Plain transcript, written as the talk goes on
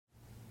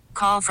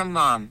Call from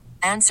mom.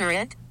 Answer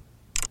it.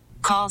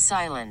 Call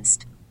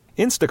silenced.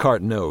 Instacart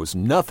knows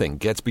nothing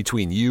gets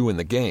between you and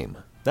the game.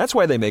 That's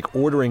why they make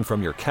ordering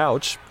from your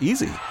couch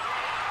easy.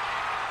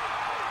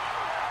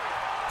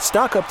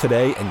 Stock up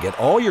today and get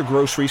all your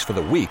groceries for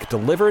the week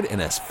delivered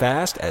in as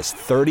fast as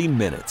 30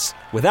 minutes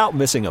without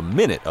missing a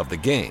minute of the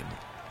game.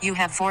 You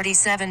have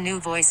 47 new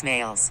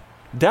voicemails.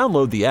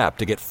 Download the app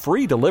to get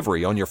free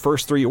delivery on your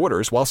first 3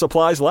 orders while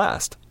supplies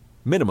last.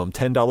 Minimum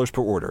 $10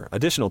 per order.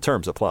 Additional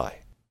terms apply.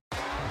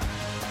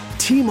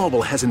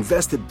 T-Mobile has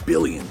invested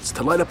billions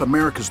to light up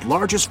America's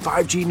largest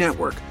 5G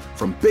network,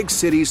 from big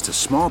cities to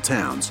small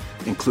towns,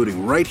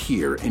 including right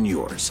here in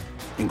yours.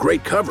 And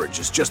great coverage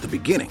is just the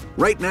beginning.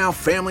 Right now,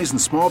 families and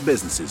small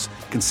businesses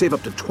can save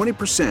up to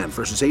 20%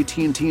 versus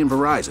AT&T and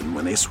Verizon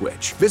when they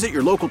switch. Visit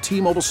your local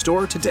T-Mobile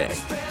store today.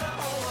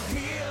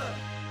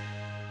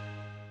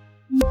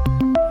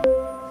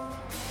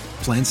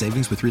 Plan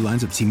savings with 3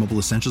 lines of T-Mobile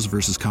Essentials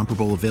versus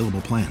comparable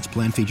available plans.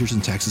 Plan features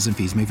and taxes and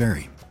fees may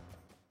vary.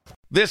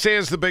 This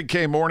is the Big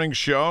K Morning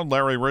Show.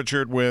 Larry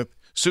Richard with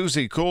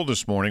Suzie Cool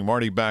this morning.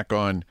 Marty back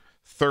on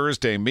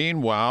Thursday.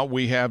 Meanwhile,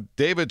 we have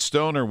David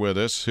Stoner with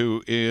us,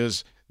 who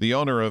is the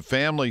owner of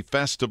Family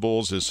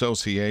Festivals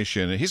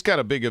Association. And he's got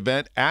a big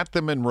event at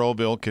the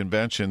Monroeville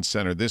Convention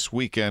Center this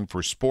weekend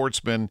for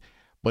sportsmen,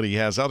 but he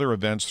has other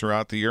events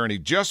throughout the year, and he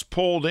just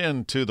pulled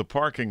into the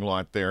parking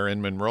lot there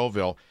in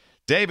Monroeville.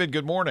 David,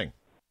 good morning.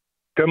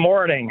 Good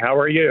morning. How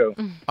are you?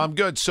 I'm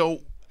good.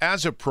 So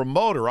as a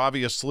promoter,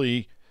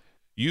 obviously,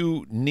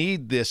 you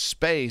need this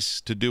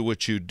space to do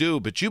what you do,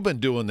 but you've been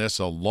doing this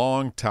a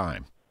long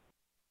time.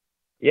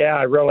 Yeah,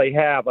 I really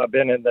have. I've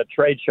been in the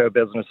trade show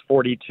business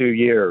 42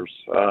 years.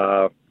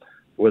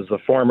 Was the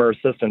former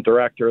assistant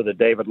director of the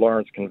David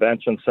Lawrence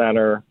Convention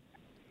Center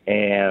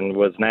and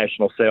was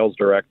national sales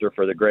director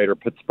for the Greater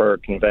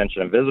Pittsburgh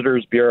Convention and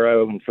Visitors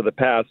Bureau. And for the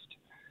past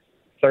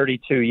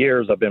 32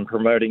 years, I've been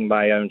promoting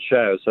my own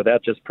show. So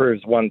that just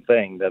proves one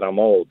thing, that I'm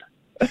old.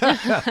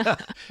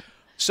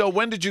 So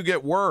when did you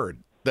get word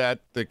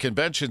that the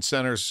convention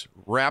center's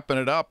wrapping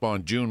it up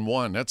on June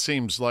 1? That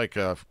seems like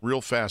a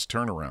real fast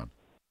turnaround.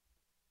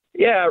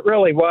 Yeah, it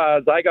really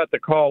was. I got the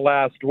call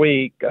last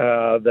week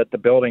that the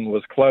building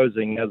was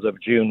closing as of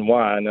June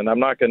 1, and I'm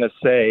not going to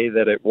say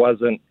that it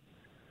wasn't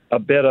a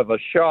bit of a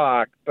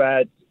shock,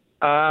 but,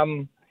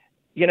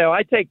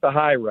 I take the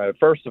high road.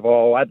 First of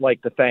all, I'd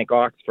like to thank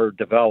Oxford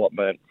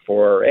Development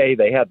for,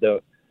 they had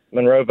the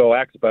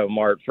Monroeville Expo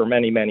Mart for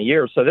many, many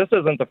years, so this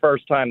isn't the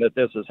first time that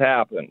this has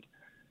happened.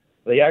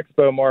 The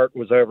Expo Mart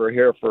was over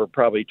here for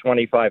probably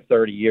 25,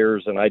 30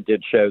 years, and I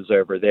did shows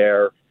over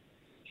there.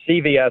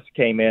 CVS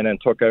came in and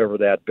took over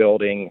that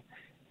building.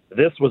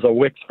 This was a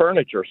Wix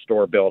furniture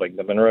store building,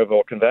 the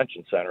Monroeville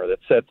Convention Center, that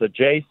sits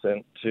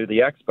adjacent to the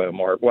Expo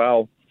Mart.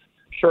 Well,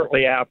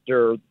 shortly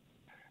after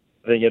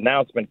the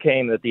announcement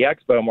came that the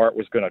Expo Mart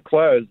was going to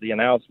close, the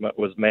announcement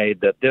was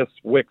made that this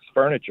Wix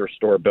furniture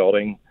store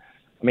building,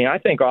 I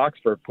think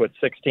Oxford put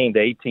 $16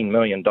 to $18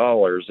 million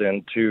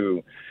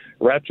into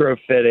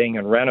retrofitting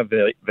and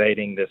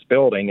renovating this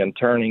building and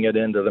turning it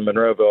into the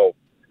Monroeville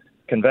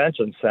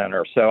Convention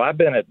Center. So I've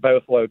been at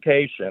both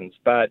locations,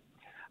 but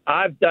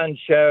I've done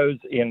shows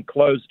in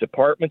closed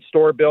department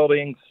store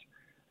buildings.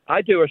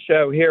 I do a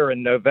show here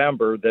in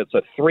November that's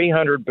a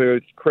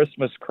 300-booth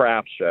Christmas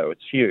craft show.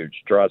 It's huge,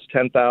 draws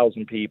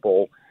 10,000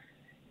 people.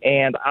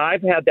 And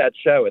I've had that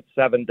show at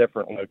 7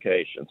 different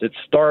locations. It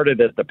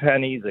started at the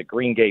Penny's at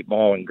Greengate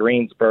Mall in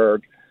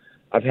Greensburg.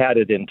 I've had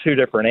it in 2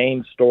 different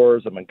Ames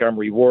stores, at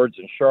Montgomery Ward's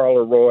in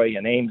Charleroi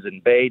and Ames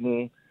in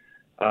Baden.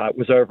 It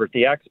was over at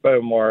the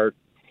Expo Mart.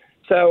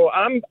 So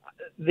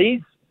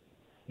these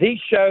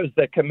shows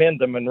that come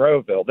into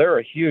Monroeville, they're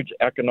a huge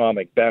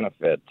economic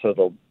benefit to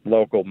the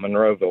local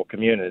Monroeville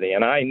community.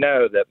 And I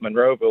know that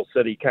Monroeville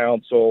City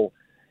Council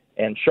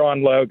and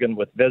Sean Logan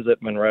with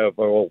Visit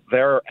Monroeville,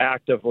 they're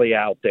actively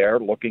out there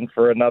looking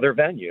for another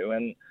venue.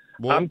 And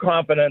I'm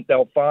confident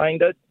they'll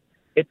find it.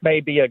 It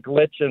may be a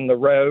glitch in the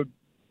road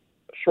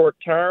short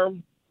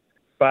term,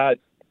 but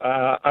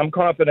I'm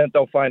confident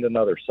they'll find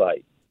another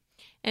site.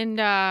 And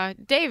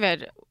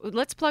David,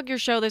 let's plug your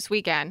show this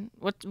weekend.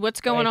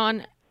 What's going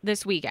on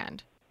this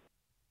weekend?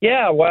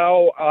 Yeah,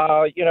 well,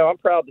 I'm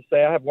proud to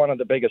say I have one of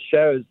the biggest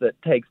shows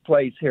that takes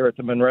place here at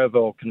the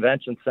Monroeville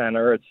Convention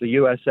Center. It's the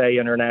USA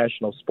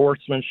International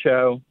Sportsman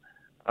Show.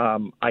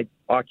 I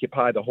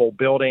occupy the whole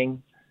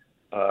building.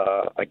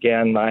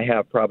 Again, I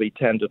have probably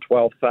 10 to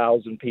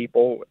 12,000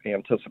 people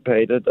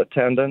anticipated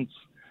attendance.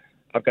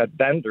 I've got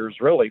vendors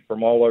really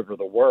from all over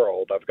the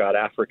world. I've got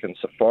African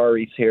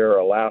safaris here,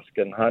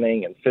 Alaskan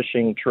hunting and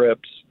fishing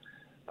trips.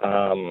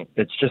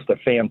 It's just a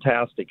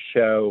fantastic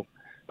show.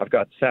 I've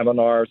got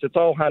seminars. It's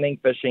all hunting,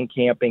 fishing,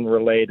 camping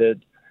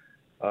related.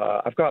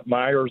 I've got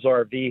Myers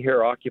RV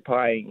here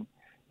occupying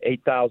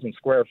 8,000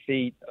 square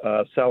feet,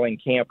 selling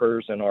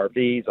campers and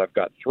RVs. I've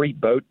got 3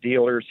 boat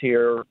dealers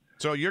here.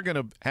 So you're going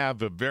to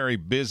have a very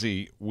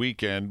busy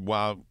weekend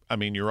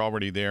you're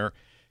already there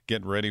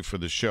getting ready for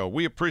the show.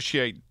 We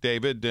appreciate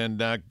David, and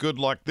good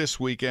luck this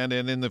weekend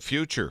and in the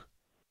future.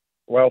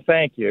 Well,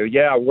 thank you.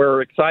 Yeah,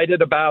 we're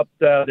excited about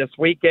this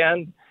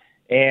weekend,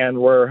 and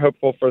we're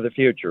hopeful for the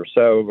future.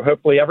 So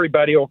hopefully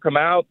everybody will come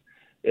out.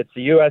 It's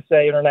the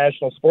USA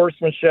International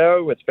Sportsman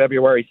Show. It's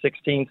February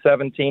 16,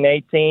 17,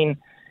 18,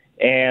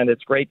 and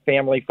it's great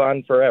family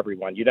fun for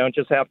everyone. You don't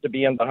just have to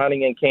be into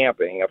hunting and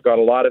camping. I've got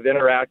a lot of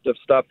interactive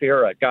stuff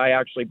here. A guy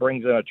actually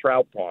brings in a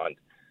trout pond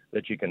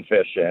that you can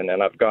fish in,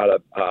 and I've got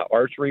a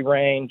archery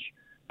range,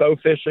 bow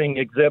fishing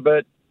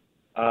exhibit,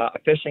 a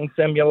fishing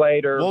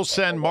simulator. We'll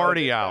send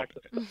Marty out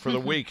for the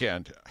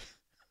weekend.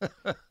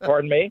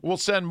 Pardon me? We'll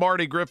send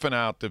Marty Griffin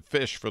out to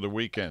fish for the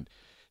weekend.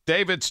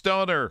 David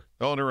Stoner,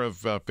 owner of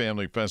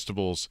Family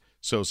Festivals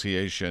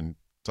Association,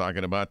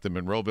 talking about the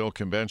Monroeville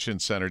Convention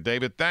Center.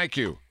 David, thank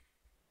you.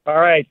 All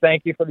right.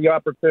 Thank you for the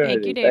opportunity.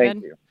 Thank you,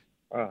 David. Thank you.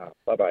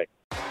 Bye-bye.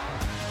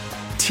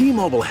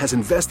 T-Mobile has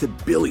invested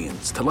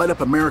billions to light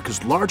up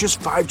America's largest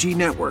 5G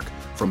network,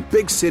 from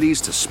big cities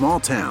to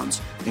small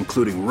towns,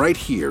 including right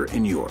here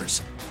in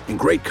yours. And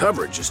great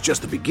coverage is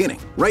just the beginning.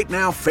 Right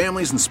now,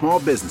 families and small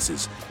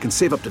businesses can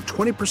save up to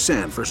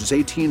 20% versus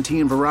AT&T and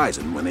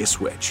Verizon when they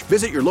switch.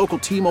 Visit your local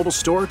T-Mobile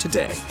store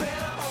today.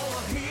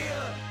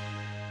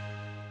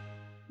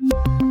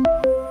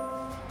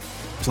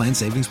 Plan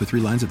savings with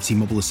 3 lines of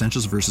T-Mobile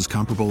Essentials versus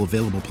comparable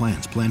available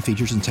plans. Plan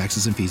features and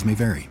taxes and fees may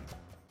vary.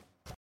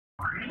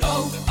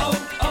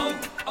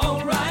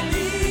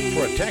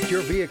 Protect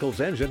your vehicle's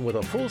engine with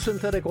a full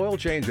synthetic oil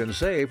change and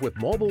save with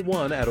Mobil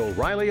 1 at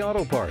O'Reilly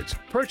Auto Parts.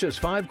 Purchase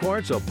 5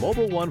 quarts of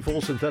Mobil 1 full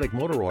synthetic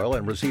motor oil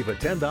and receive a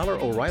 $10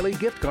 O'Reilly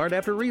gift card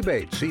after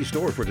rebate. See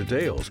store for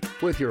details.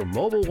 With your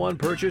Mobil 1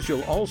 purchase,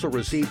 you'll also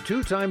receive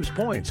 2 times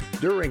points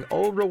during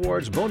O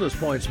Rewards Bonus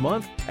Points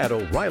Month at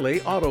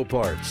O'Reilly Auto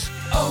Parts.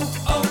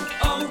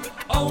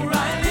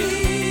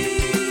 O'Reilly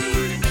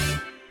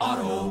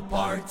Auto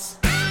Parts.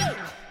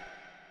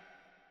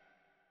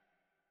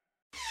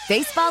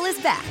 Baseball is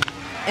back,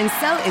 and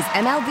so is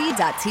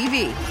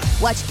MLB.tv.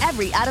 Watch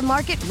every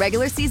out-of-market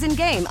regular season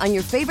game on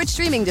your favorite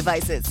streaming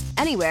devices,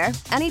 anywhere,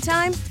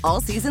 anytime,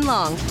 all season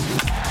long.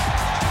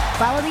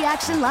 Follow the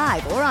action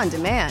live or on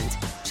demand.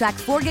 Track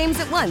 4 games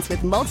at once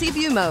with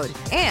multi-view mode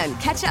and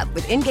catch up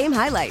with in-game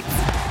highlights.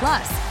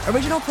 Plus,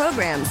 original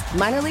programs,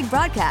 minor league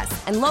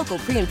broadcasts, and local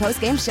pre- and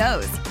post-game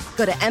shows.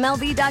 Go to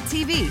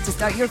MLB.tv to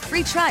start your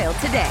free trial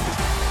today.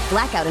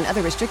 Blackout and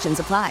other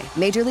restrictions apply.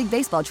 Major League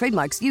Baseball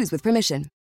trademarks used with permission.